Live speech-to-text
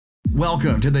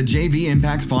Welcome to the JV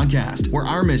Impacts Podcast, where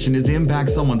our mission is to impact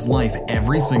someone's life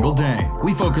every single day.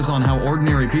 We focus on how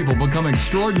ordinary people become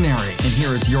extraordinary. And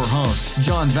here is your host,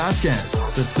 John Vasquez,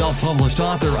 the self-published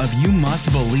author of You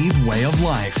Must Believe Way of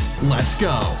Life. Let's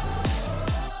go.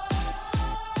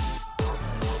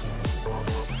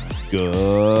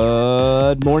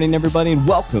 Good morning, everybody, and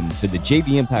welcome to the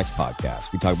JV Impacts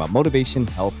Podcast. We talk about motivation,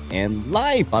 health, and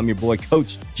life. I'm your boy,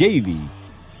 Coach JV,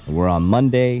 and we're on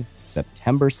Monday,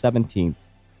 September 17th,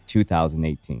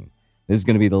 2018. This is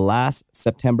going to be the last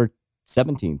September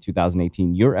 17th,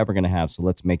 2018 you're ever going to have, so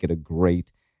let's make it a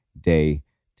great day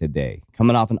today.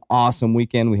 Coming off an awesome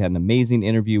weekend, we had an amazing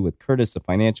interview with Curtis, the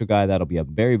financial guy. That'll be up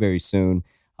very, very soon.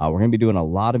 We're going to be doing a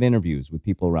lot of interviews with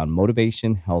people around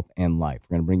motivation, health, and life.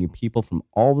 We're going to bring you people from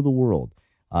all over the world,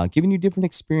 giving you different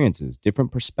experiences,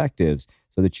 different perspectives,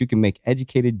 so that you can make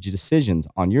educated decisions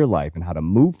on your life and how to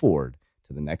move forward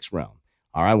to the next realm.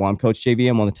 All right, well, I'm Coach JV.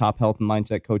 I'm one of the top health and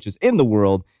mindset coaches in the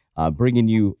world, bringing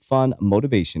you fun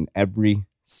motivation every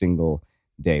single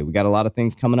day. We got a lot of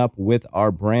things coming up with our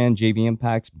brand. JV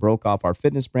Impacts broke off our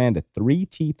fitness brand to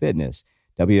 3T Fitness.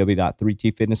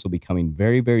 www.3tfitness will be coming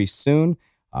very, very soon.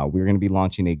 We're going to be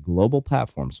launching a global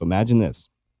platform. So imagine this.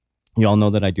 You all know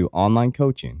that I do online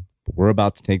coaching, but we're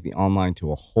about to take the online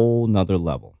to a whole nother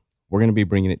level. We're going to be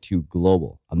bringing it to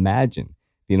global. Imagine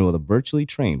being able to virtually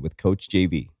train with Coach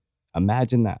JV.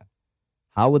 Imagine that.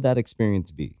 How would that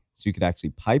experience be? So you could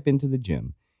actually pipe into the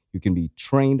gym. You can be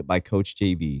trained by Coach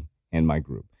JV and my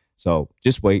group. So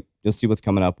just wait. You'll see what's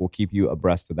coming up. We'll keep you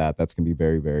abreast of that. That's going to be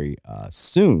very, very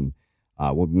soon.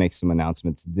 We'll make some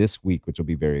announcements this week, which will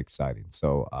be very exciting.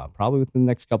 So probably within the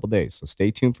next couple of days. So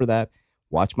stay tuned for that.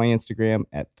 Watch my Instagram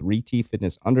at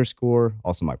 3tfitness_.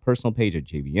 Also my personal page at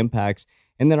JV Impacts.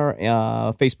 And then our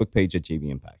Facebook page at JV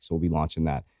Impacts. So we'll be launching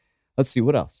that. Let's see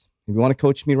what else. If you want to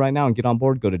coach me right now and get on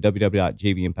board, go to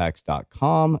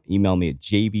www.jvimpacts.com. Email me at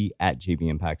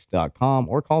jv@jvimpacts.com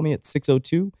or call me at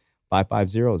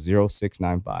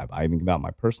 602-550-0695. I even give out my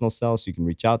personal cell so you can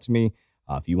reach out to me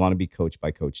if you want to be coached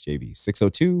by Coach JV.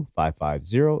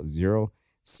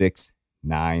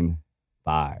 602-550-0695.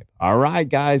 All right,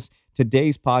 guys.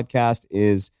 Today's podcast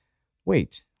is,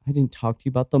 wait, I didn't talk to you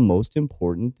about the most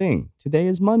important thing. Today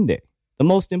is Monday. The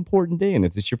most important day. And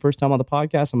if this is your first time on the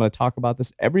podcast, I'm going to talk about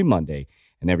this every Monday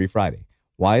and every Friday.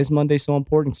 Why is Monday so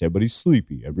important? Because everybody's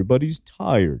sleepy. Everybody's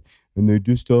tired. And they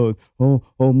just,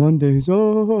 Mondays.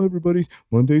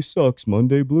 Monday sucks.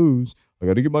 Monday blues. I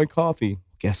got to get my coffee.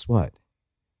 Guess what?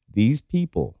 These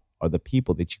people are the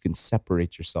people that you can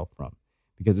separate yourself from,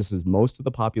 because this is most of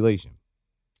the population.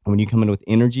 And when you come in with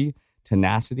energy,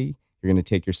 tenacity, you're going to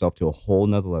take yourself to a whole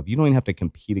nother level. You don't even have to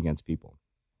compete against people.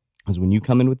 Because when you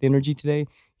come in with energy today,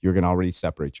 you're going to already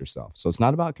separate yourself. So it's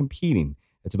not about competing.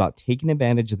 It's about taking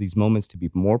advantage of these moments to be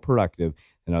more productive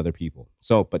than other people.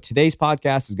 But today's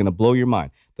podcast is going to blow your mind.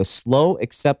 The slow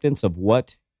acceptance of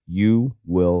what you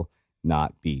will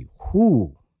not be.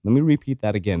 Whew. Let me repeat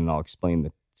that again, and I'll explain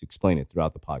it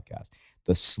throughout the podcast.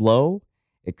 The slow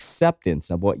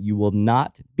acceptance of what you will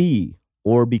not be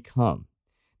or become.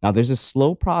 Now, there's a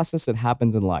slow process that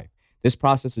happens in life. This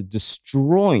process is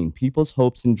destroying people's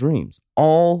hopes and dreams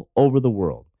all over the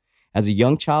world. As a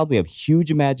young child, we have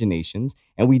huge imaginations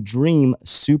and we dream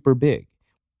super big.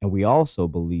 And we also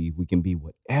believe we can be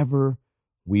whatever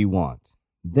we want.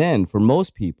 Then, for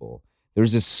most people,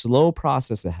 there's this slow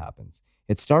process that happens.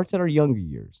 It starts at our younger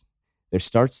years. There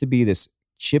starts to be this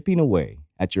chipping away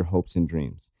at your hopes and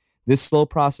dreams. This slow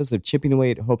process of chipping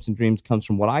away at hopes and dreams comes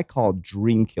from what I call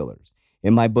dream killers.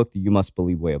 In my book, The You Must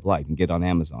Believe Way of Life, you can get it on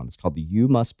Amazon. It's called The You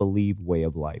Must Believe Way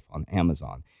of Life on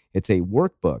Amazon. It's a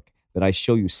workbook that I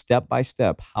show you step by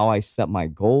step how I set my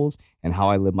goals and how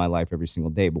I live my life every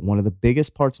single day. But one of the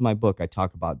biggest parts of my book, I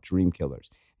talk about dream killers.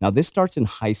 Now, this starts in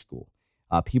high school.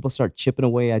 People start chipping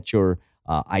away at your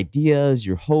ideas,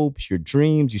 your hopes, your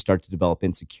dreams. You start to develop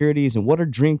insecurities. And what are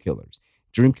dream killers?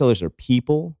 Dream killers are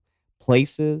people,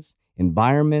 places,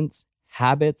 environments,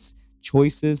 habits,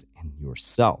 choices, and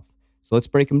yourself. So let's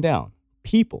break them down.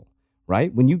 People,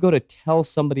 right? When you go to tell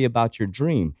somebody about your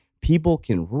dream, people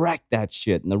can wreck that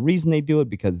shit. And the reason they do it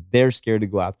because they're scared to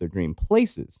go after their dream.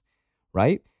 Places,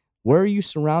 right? Where are you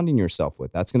surrounding yourself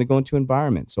with? That's going to go into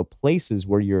environment. So places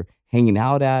where you're hanging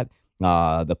out at,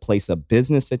 the place of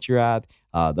business that you're at,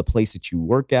 the place that you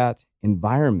work at,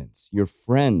 environments, your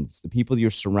friends, the people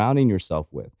you're surrounding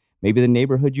yourself with. Maybe the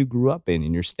neighborhood you grew up in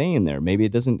and you're staying there. Maybe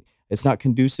it's not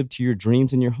conducive to your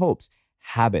dreams and your hopes.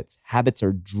 Habits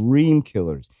are dream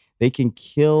killers. They can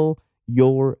kill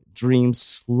your dreams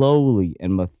slowly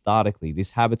and methodically.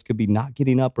 These habits could be not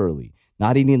getting up early,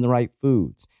 not eating the right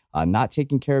foods, not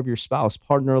taking care of your spouse,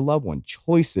 partner, or loved one.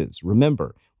 Choices.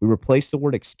 Remember, we replace the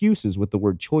word excuses with the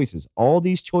word choices. All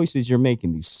these choices you're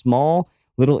making, these small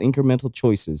little incremental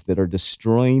choices that are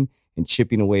destroying and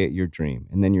chipping away at your dream,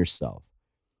 and then yourself.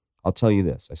 I'll tell you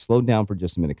this. I slowed down for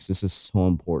just a minute because this is so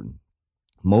important.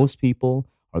 Most people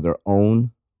are their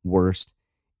own worst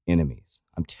enemies.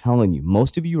 I'm telling you,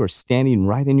 most of you are standing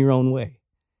right in your own way.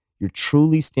 You're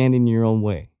truly standing in your own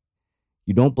way.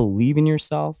 You don't believe in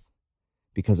yourself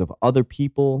because of other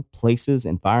people, places,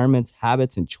 environments,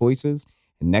 habits, and choices.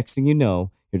 And next thing you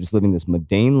know, you're just living this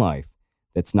mundane life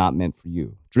that's not meant for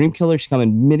you. Dream killers come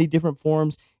in many different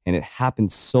forms, and it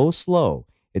happens so slow,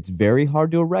 it's very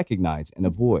hard to recognize and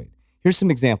avoid. Here's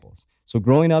some examples. So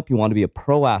growing up, you want to be a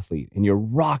pro athlete, and you're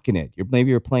rocking it. Maybe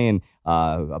you're playing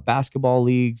basketball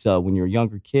leagues when you're a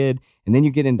younger kid, and then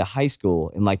you get into high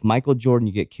school, and like Michael Jordan,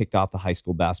 you get kicked off the high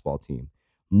school basketball team.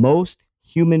 Most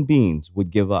human beings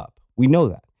would give up. We know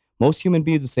that. Most human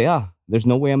beings would say, there's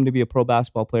no way I'm going to be a pro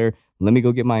basketball player. Let me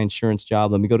go get my insurance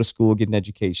job. Let me go to school, get an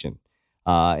education,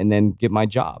 and then get my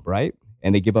job, right?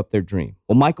 And they give up their dream.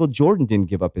 Well, Michael Jordan didn't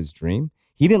give up his dream.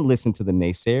 He didn't listen to the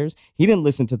naysayers. He didn't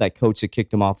listen to that coach that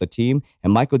kicked him off the team.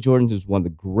 And Michael Jordan is one of the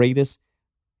greatest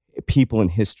people in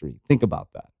history. Think about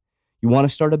that. You want to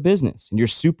start a business and you're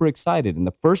super excited. And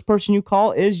the first person you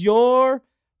call is your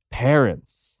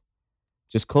parents.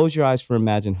 Just close your eyes for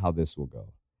imagine how this will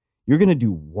go. You're going to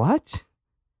do what?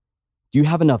 Do you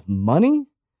have enough money?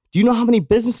 Do you know how many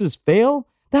businesses fail?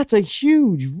 That's a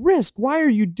huge risk. Why are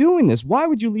you doing this? Why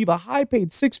would you leave a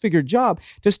high-paid six-figure job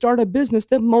to start a business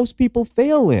that most people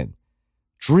fail in?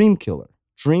 Dream killer,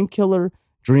 dream killer,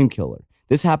 dream killer.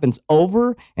 This happens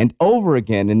over and over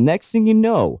again. And next thing you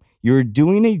know, you're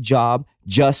doing a job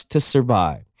just to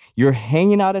survive. You're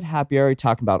hanging out at happy hour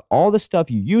talking about all the stuff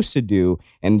you used to do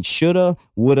and shoulda,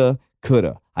 woulda,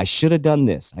 coulda. I should have done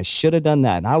this. I should have done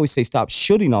that. And I always say stop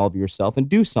shoulding all of yourself and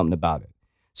do something about it.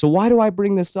 So why do I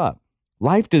bring this up?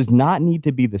 Life does not need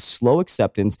to be the slow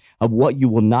acceptance of what you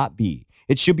will not be.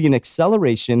 It should be an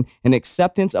acceleration, an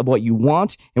acceptance of what you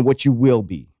want and what you will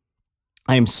be.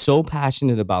 I am so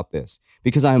passionate about this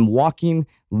because I am walking,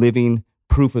 living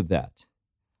proof of that.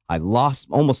 I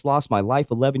almost lost my life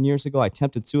 11 years ago. I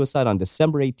attempted suicide on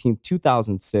December 18th,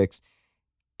 2006.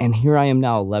 And here I am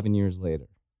now 11 years later.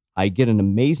 I get an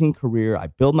amazing career. I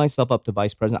build myself up to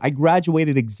vice president. I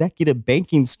graduated executive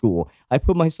banking school. I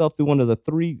put myself through one of the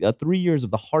three years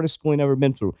of the hardest schooling I've ever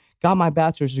been through. Got my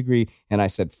bachelor's degree, and I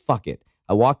said, fuck it.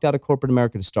 I walked out of corporate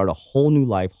America to start a whole new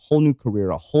life, whole new career,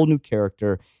 a whole new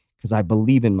character, because I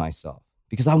believe in myself,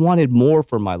 because I wanted more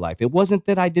for my life. It wasn't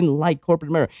that I didn't like corporate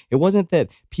America. It wasn't that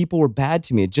people were bad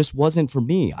to me. It just wasn't for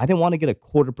me. I didn't want to get a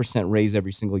 0.25% raise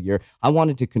every single year. I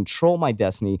wanted to control my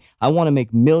destiny. I want to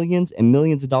make millions and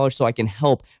millions of dollars so I can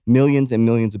help millions and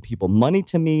millions of people. Money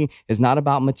to me is not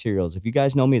about materials. If you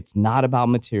guys know me, it's not about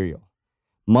material.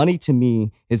 Money to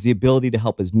me is the ability to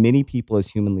help as many people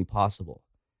as humanly possible.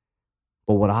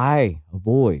 But what I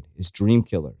avoid is dream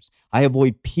killers. I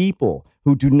avoid people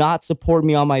who do not support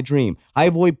me on my dream. I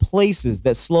avoid places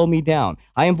that slow me down.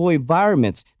 I avoid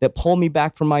environments that pull me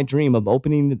back from my dream of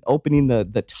opening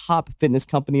the top fitness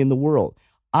company in the world.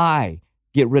 I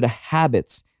get rid of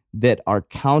habits that are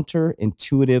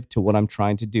counterintuitive to what I'm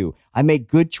trying to do. I make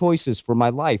good choices for my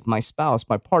life, my spouse,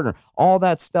 my partner, all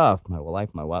that stuff. My wife.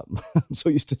 I'm so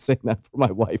used to saying that for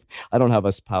my wife. I don't have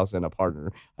a spouse and a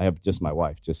partner. I have just my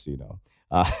wife, just so you know.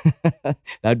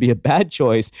 That'd be a bad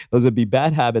choice. Those would be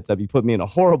bad habits. That'd be putting me in a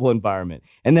horrible environment.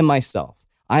 And then myself.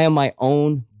 I am my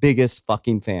own biggest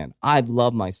fucking fan. I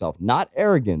love myself. Not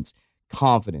arrogance,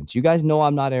 confidence. You guys know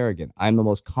I'm not arrogant. I'm the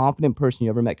most confident person you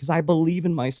ever met because I believe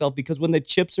in myself, because when the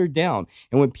chips are down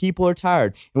and when people are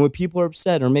tired and when people are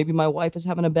upset, or maybe my wife is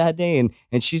having a bad day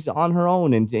and she's on her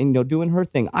own and doing her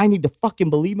thing, I need to fucking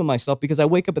believe in myself because I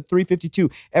wake up at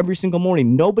 3:52 every single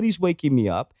morning. Nobody's waking me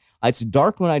up. It's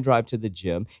dark when I drive to the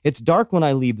gym. It's dark when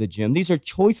I leave the gym. These are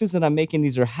choices that I'm making.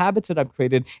 These are habits that I've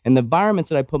created and the environments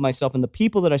that I put myself and the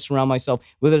people that I surround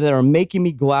myself with that are making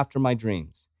me go after my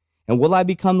dreams. And will I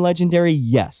become legendary?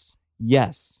 Yes.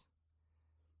 Yes.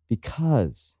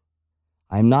 Because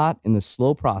I'm not in the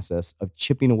slow process of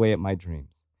chipping away at my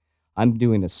dreams. I'm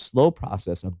doing a slow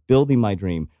process of building my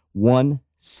dream one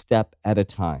step at a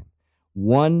time,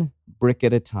 one brick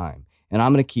at a time. And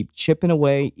I'm going to keep chipping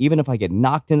away. Even if I get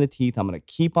knocked in the teeth, I'm going to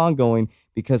keep on going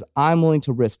because I'm willing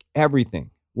to risk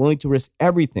everything,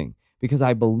 because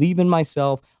I believe in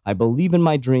myself, I believe in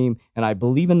my dream, and I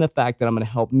believe in the fact that I'm going to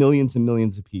help millions and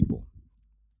millions of people.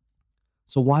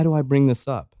 So why do I bring this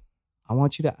up? I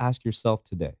want you to ask yourself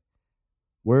today,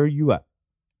 where are you at?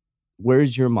 Where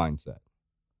is your mindset?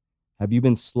 Have you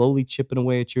been slowly chipping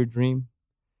away at your dream?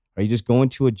 Are you just going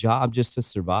to a job just to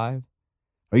survive?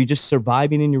 Are you just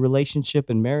surviving in your relationship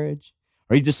and marriage?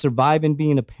 Are you just surviving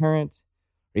being a parent?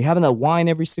 Are you having that wine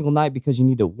every single night because you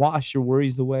need to wash your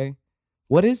worries away?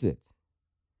 What is it?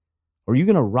 Are you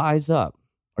going to rise up?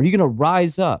 Are you going to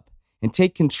rise up and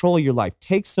take control of your life?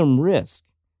 Take some risk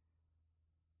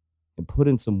and put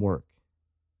in some work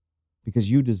because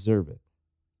you deserve it.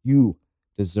 You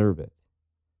deserve it.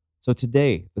 So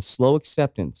today, the slow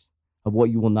acceptance of what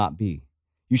you will not be.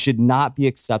 You should not be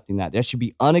accepting that. That should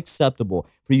be unacceptable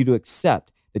for you to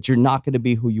accept that you're not going to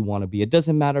be who you want to be. It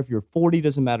doesn't matter if you're 40, it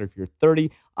doesn't matter if you're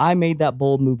 30. I made that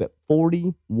bold move at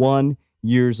 41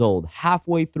 years old.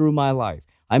 Halfway through my life,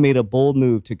 I made a bold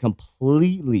move to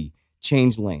completely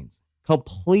change lanes.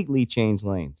 Completely change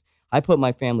lanes. I put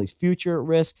my family's future at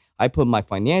risk. I put my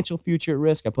financial future at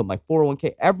risk. I put my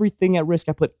 401k, everything at risk.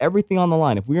 I put everything on the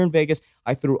line. If we were in Vegas,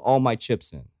 I threw all my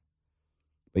chips in.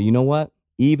 But you know what?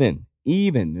 Even,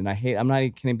 and I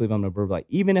can't believe I'm going to verbalize,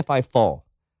 even if I fall,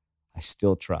 I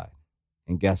still tried.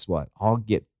 And guess what? I'll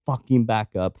get fucking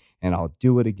back up and I'll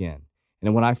do it again.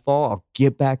 And when I fall, I'll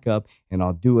get back up and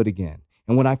I'll do it again.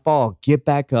 And when I fall, I'll get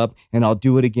back up and I'll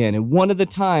do it again. And one of the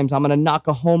times I'm going to knock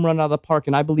a home run out of the park.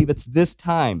 And I believe it's this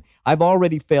time. I've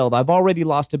already failed. I've already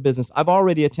lost a business. I've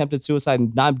already attempted suicide.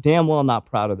 And I'm damn well not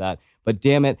proud of that. But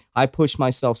damn it, I pushed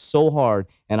myself so hard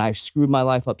and I screwed my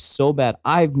life up so bad.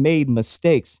 I've made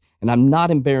mistakes and I'm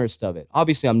not embarrassed of it.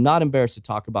 Obviously, I'm not embarrassed to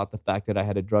talk about the fact that I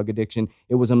had a drug addiction.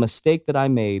 It was a mistake that I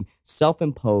made,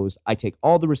 self-imposed. I take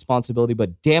all the responsibility,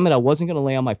 but damn it, I wasn't going to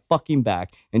lay on my fucking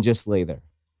back and just lay there.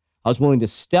 I was willing to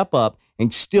step up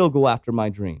and still go after my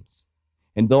dreams.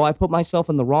 And though I put myself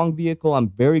in the wrong vehicle, I'm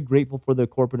very grateful for the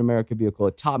corporate America vehicle.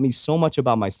 It taught me so much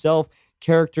about myself,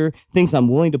 character, things I'm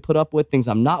willing to put up with, things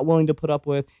I'm not willing to put up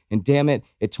with. And damn it,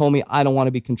 it told me I don't want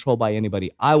to be controlled by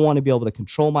anybody. I want to be able to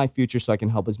control my future so I can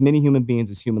help as many human beings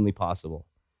as humanly possible.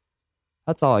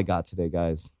 That's all I got today,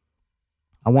 guys.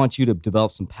 I want you to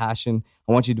develop some passion.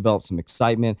 I want you to develop some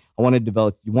excitement. I want you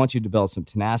to develop some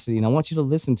tenacity. And I want you to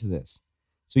listen to this.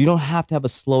 So you don't have to have a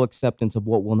slow acceptance of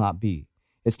what will not be.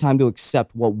 It's time to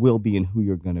accept what will be and who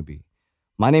you're going to be.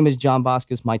 My name is John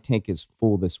Vasquez. My tank is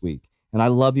full this week. And I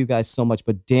love you guys so much,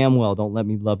 but damn well, don't let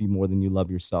me love you more than you love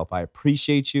yourself. I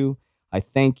appreciate you. I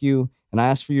thank you. And I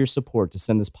ask for your support to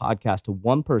send this podcast to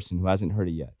one person who hasn't heard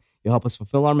it yet. You'll help us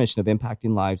fulfill our mission of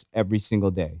impacting lives every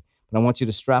single day. But I want you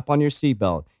to strap on your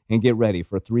seatbelt and get ready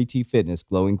for 3T Fitness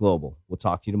Glowing Global. We'll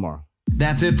talk to you tomorrow.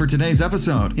 That's it for today's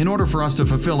episode. In order for us to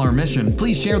fulfill our mission,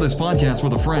 please share this podcast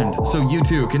with a friend so you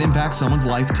too can impact someone's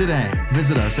life today.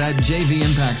 Visit us at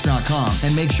jvimpacts.com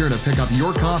and make sure to pick up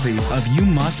your copy of You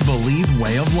Must Believe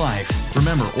Way of Life.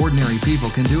 Remember, ordinary people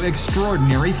can do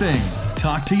extraordinary things.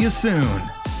 Talk to you soon.